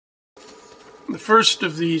The first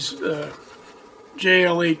of these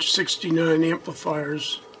JLH69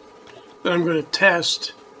 amplifiers that I'm going to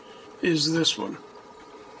test is this one.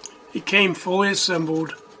 It came fully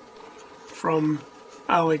assembled from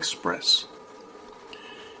AliExpress.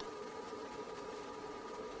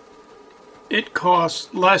 It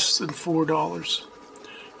costs less than $4,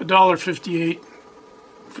 $1.58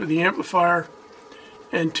 for the amplifier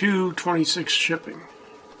and $2.26 shipping.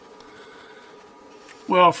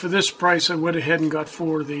 Well, for this price I went ahead and got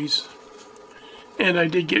 4 of these, and I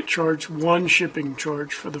did get charged 1 shipping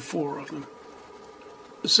charge for the 4 of them.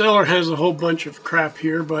 The seller has a whole bunch of crap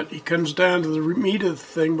here, but he comes down to the meat of the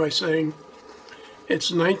thing by saying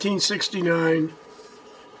it's a 1969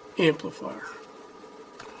 amplifier.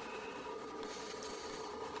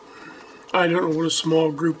 I don't know what a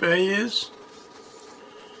small group A is.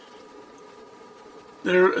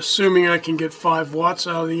 They're assuming I can get 5 watts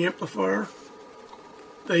out of the amplifier.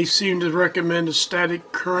 They seem to recommend a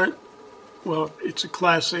static current. Well, it's a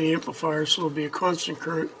Class A amplifier, so it'll be a constant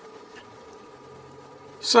current.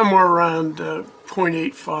 Somewhere around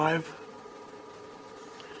 0.85.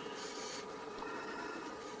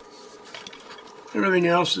 Everything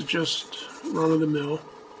else is just run-of-the-mill.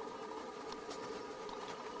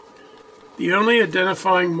 The only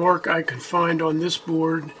identifying mark I can find on this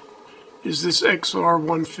board is this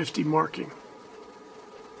XR150 marking.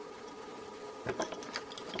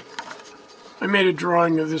 I made a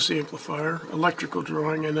drawing of this amplifier, electrical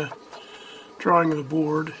drawing, and a drawing of the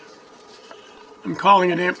board. I'm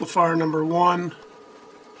calling it amplifier number 1,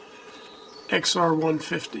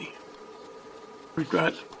 XR150. We've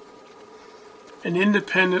got an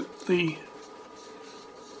independently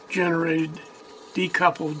generated,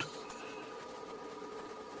 decoupled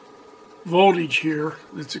voltage here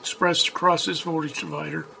that's expressed across this voltage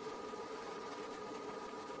divider.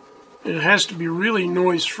 And it has to be really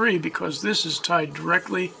noise-free because this is tied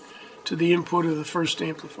directly to the input of the first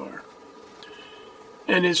amplifier.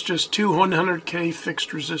 And it's just 2 100K fixed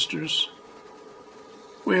resistors.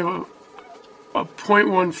 We have a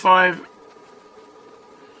 0.15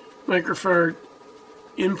 microfarad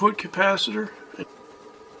input capacitor.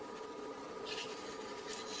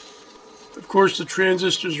 Of course, the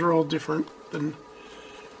transistors are all different than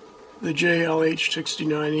the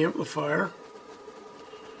JLH69 amplifier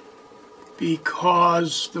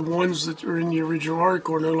because the ones that are in the original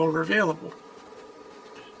article are no longer available.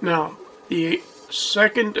 Now, the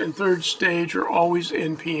second and third stage are always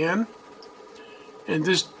NPN, and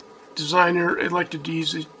this designer elected to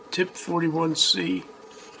use a tip 41C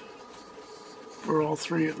for all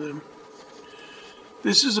 3 of them.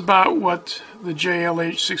 This is about what the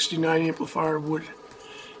JLH69 amplifier would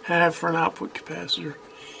have for an output capacitor,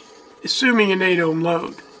 assuming an 8 ohm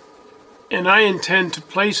load. And I intend to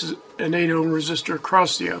place an 8 ohm resistor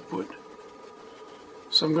across the output.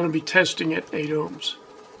 So I'm going to be testing at 8 ohms.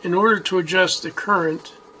 In order to adjust the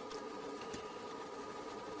current,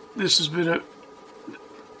 this has been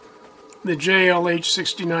the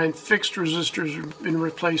JLH69 fixed resistors have been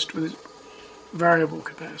replaced with a variable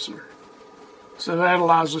capacitor. So that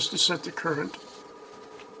allows us to set the current.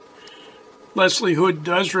 Linsley-Hood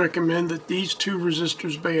does recommend that these 2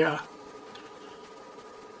 resistors be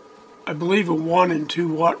I believe a 1 and 2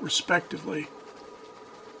 watt respectively.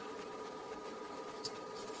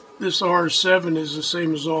 This R7 is the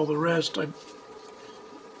same as all the rest.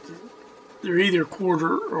 They're either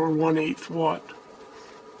 1/4 or 1/8 watt.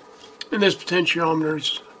 And this potentiometer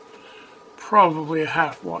is probably a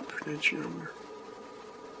 1/2 watt potentiometer.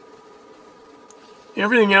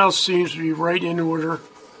 Everything else seems to be right in order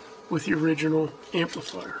with the original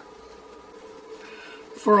amplifier.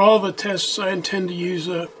 For all the tests, I intend to use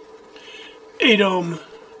a 8 ohm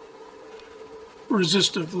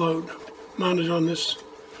resistive load mounted on this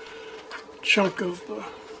chunk of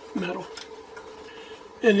metal.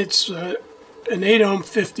 And it's an 8 ohm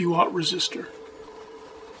 50 watt resistor.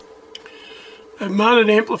 I've mounted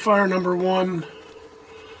amplifier number 1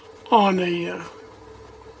 on a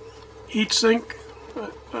heatsink.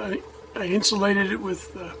 I insulated it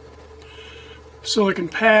with silicon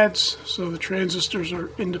pads so the transistors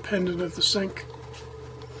are independent of the sink.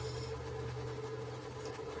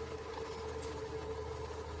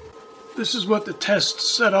 This is what the test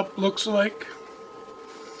setup looks like.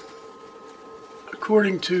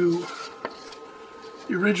 According to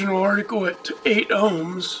the original article, at 8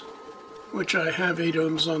 ohms, which I have 8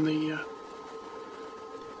 ohms on the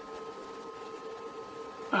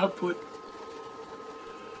output,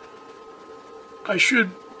 I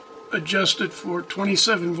should adjust it for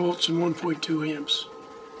 27 volts and 1.2 amps.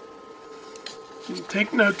 And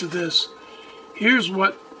take note of this. Here's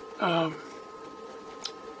what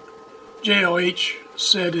JLH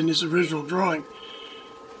said in his original drawing.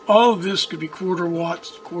 All of this could be quarter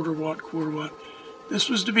watt, quarter watt, quarter watt. This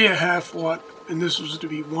was to be a half watt, and this was to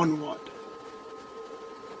be 1 watt.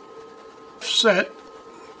 Set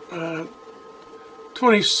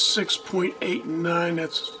 26.89,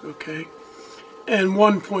 that's okay. And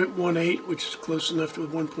 1.18, which is close enough to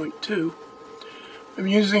 1.2. I'm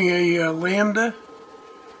using a lambda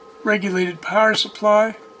regulated power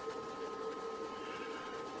supply.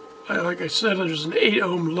 Like I said, there's an 8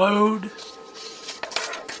 ohm load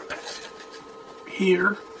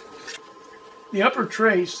here. The upper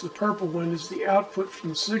trace, the purple one, is the output from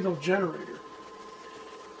the signal generator.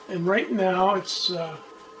 And right now it's at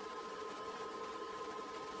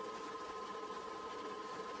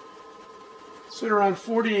around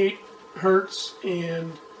 48 hertz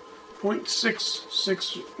and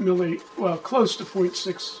 0.66 well, close to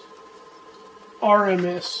 0.6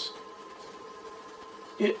 RMS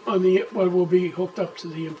on the what will be hooked up to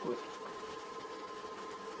the input.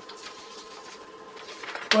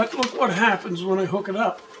 But look what happens when I hook it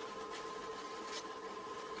up.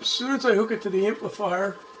 As soon as I hook it to the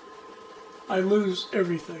amplifier, I lose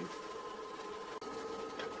everything.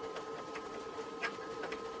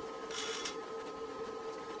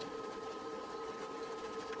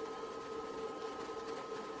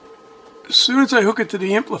 As soon as I hook it to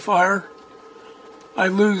the amplifier, I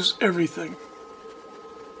lose everything.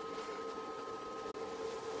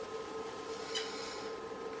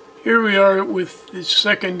 Here we are with the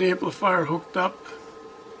second amplifier hooked up.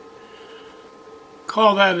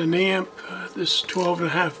 Call that an amp. This is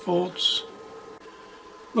 12.5 volts.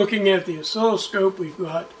 Looking at the oscilloscope, we've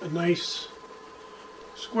got a nice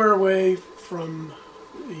square wave from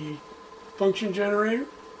the function generator.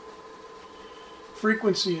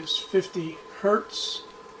 Frequency is 50 hertz,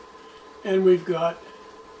 and we've got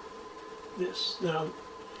this. Now,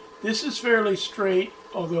 this is fairly straight,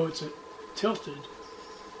 although it's tilted.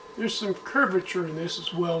 There's some curvature in this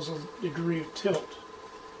as well as a degree of tilt.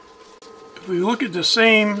 If we look at the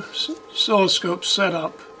same oscilloscope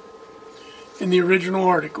setup in the original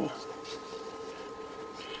article,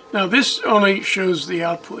 now this only shows the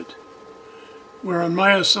output, where on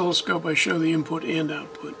my oscilloscope I show the input and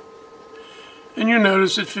output. And you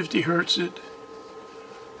notice at 50 hertz it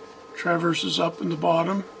traverses up in the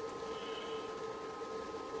bottom,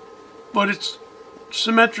 but it's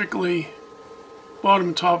symmetrically, bottom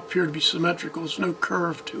and top appear to be symmetrical. There's no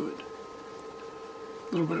curve to it.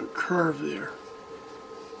 A little bit of curve there.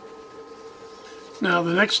 Now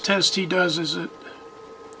the next test he does is at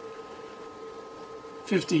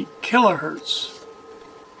 50 kilohertz.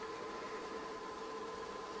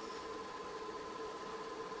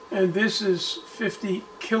 And this is 50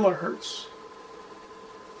 kilohertz.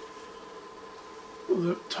 Well,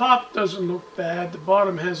 the top doesn't look bad. The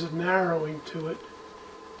bottom has a narrowing to it.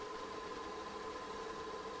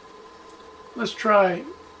 Let's try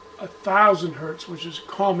 1,000 hertz, which is a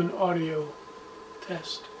common audio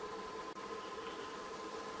test.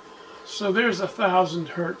 So there's 1,000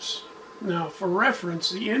 hertz. Now, for reference,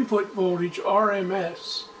 the input voltage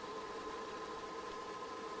RMS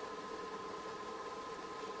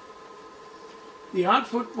the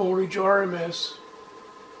output voltage RMS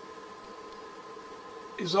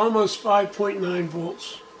is almost 5.9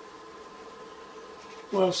 volts.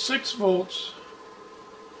 Well, 6 volts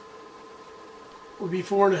would be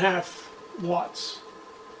 4.5 watts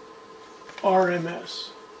RMS.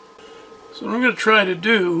 So what I'm going to try to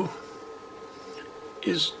do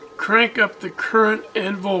is crank up the current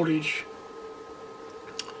and voltage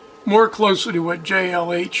more closely to what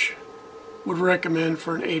JLH would recommend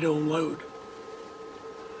for an 8 ohm load.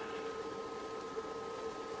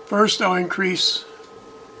 First, I'll increase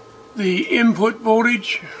the input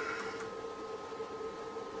voltage.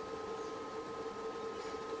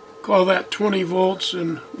 Call that 20 volts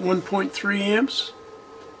and 1.3 amps.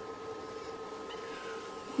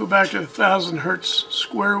 Go back to 1,000 hertz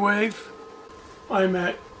square wave. I'm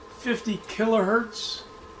at 50 kilohertz.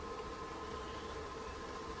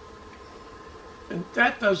 And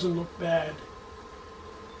that doesn't look bad.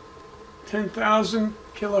 10,000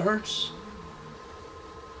 kilohertz.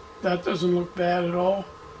 That doesn't look bad at all.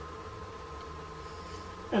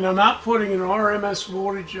 And I'm not putting an RMS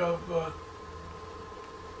voltage of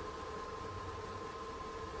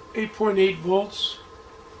 8.8 volts,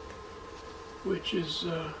 which is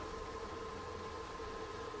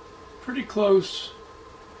pretty close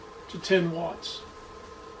to 10 watts.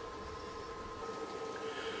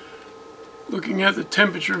 Looking at the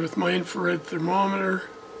temperature with my infrared thermometer,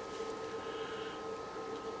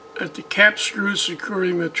 at the cap screw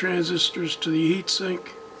securing the transistors to the heatsink,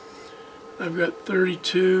 I've got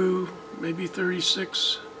 32, maybe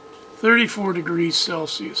 36, 34 degrees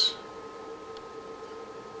Celsius,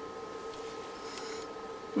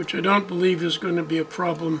 which I don't believe is going to be a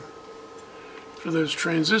problem for those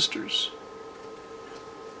transistors.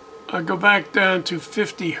 I go back down to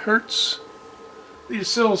 50 Hertz. The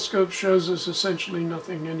oscilloscope shows us essentially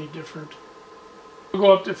nothing any different. We'll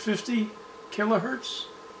go up to 50 kilohertz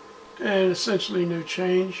and essentially no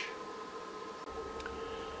change.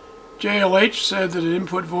 JLH said that an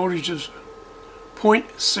input voltage of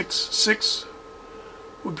 0.66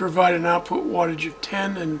 would provide an output wattage of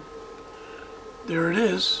 10, and there it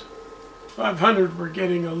is. 500, we're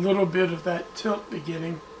getting a little bit of that tilt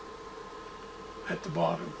beginning at the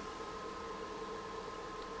bottom.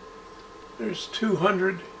 There's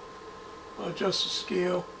 200. I'll adjust the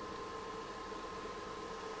scale.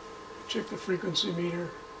 Check the frequency meter.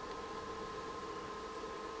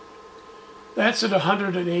 That's at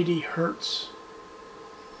 180 Hertz,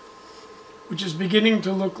 which is beginning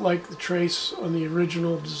to look like the trace on the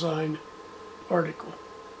original design article.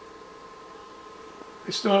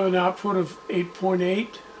 I still have an output of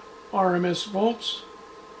 8.8 RMS volts,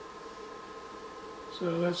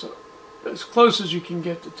 so that's as close as you can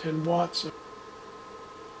get to 10 watts.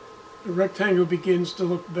 The rectangle begins to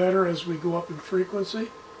look better as we go up in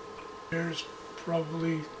frequency. There's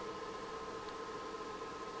probably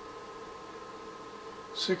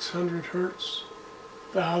 600 Hertz,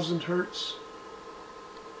 1000 Hertz,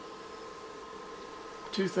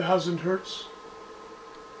 2000 Hertz.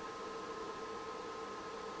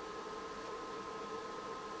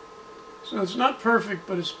 So it's not perfect,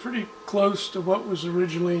 but it's pretty close to what was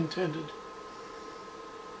originally intended.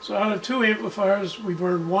 So out of 2 amplifiers, we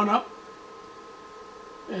burned one up,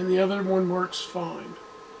 and the other one works fine.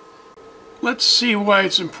 Let's see why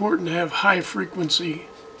it's important to have high frequency,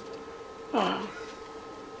 a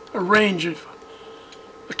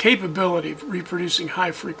capability of reproducing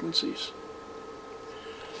high frequencies.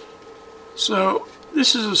 So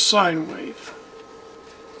this is a sine wave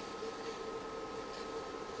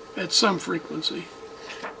at some frequency.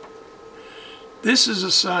 This is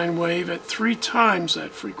a sine wave at 3 times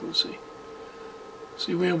that frequency.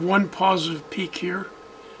 See, we have 1 positive peak here,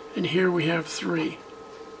 and here we have 3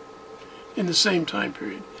 in the same time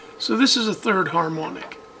period. So this is a 3rd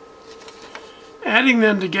harmonic. Adding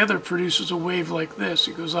them together produces a wave like this.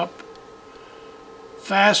 It goes up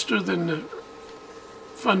faster than the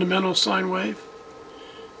fundamental sine wave.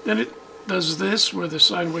 Then it does this, where the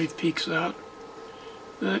sine wave peaks out.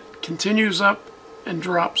 Then it continues up and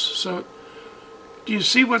drops. So do you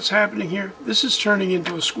see what's happening here? This is turning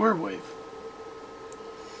into a square wave.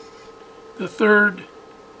 The first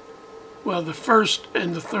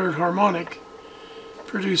and the 3rd harmonic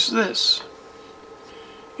produce this.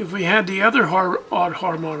 If we had the other odd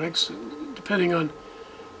harmonics, depending on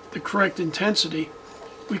the correct intensity,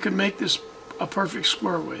 we could make this a perfect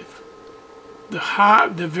square wave.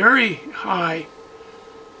 The very high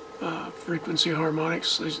frequency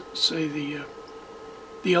harmonics, say the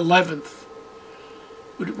 11th,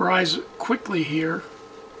 would rise quickly here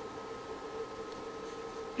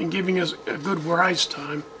and giving us a good rise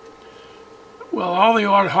time. Well, all the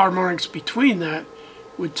odd harmonics between that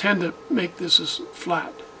would tend to make this as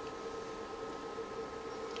flat.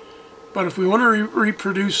 But if we want to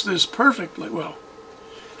reproduce this perfectly, well,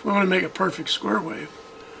 if we want to make a perfect square wave,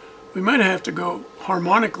 we might have to go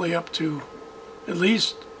harmonically up to at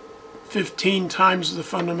least 15 times the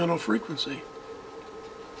fundamental frequency.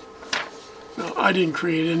 Now, I didn't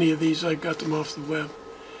create any of these, I got them off the web.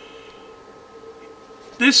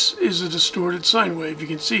 This is a distorted sine wave. You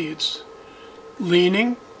can see it's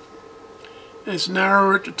leaning, and it's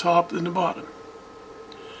narrower at the top than the bottom.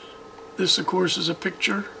 This, of course, is a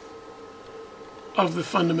picture of the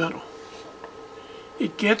fundamental.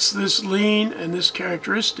 It gets this lean and this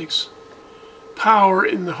characteristics power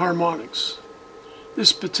in the harmonics.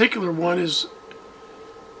 This particular one is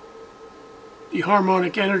the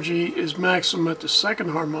harmonic energy is maximum at the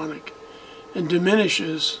 2nd harmonic and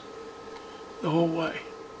diminishes the whole way.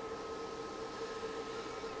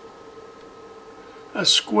 A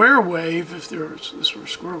square wave, if this were a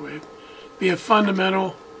square wave, be a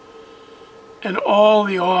fundamental and all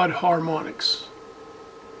the odd harmonics.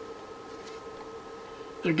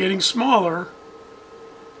 They're getting smaller,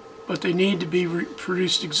 but they need to be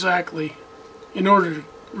reproduced exactly in order to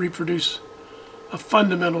reproduce a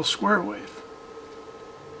fundamental square wave.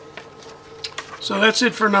 So that's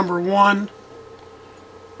it for number 1.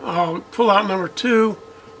 I'll pull out number 2.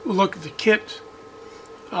 We'll look at the kit.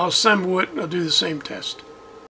 I'll assemble it and I'll do the same test.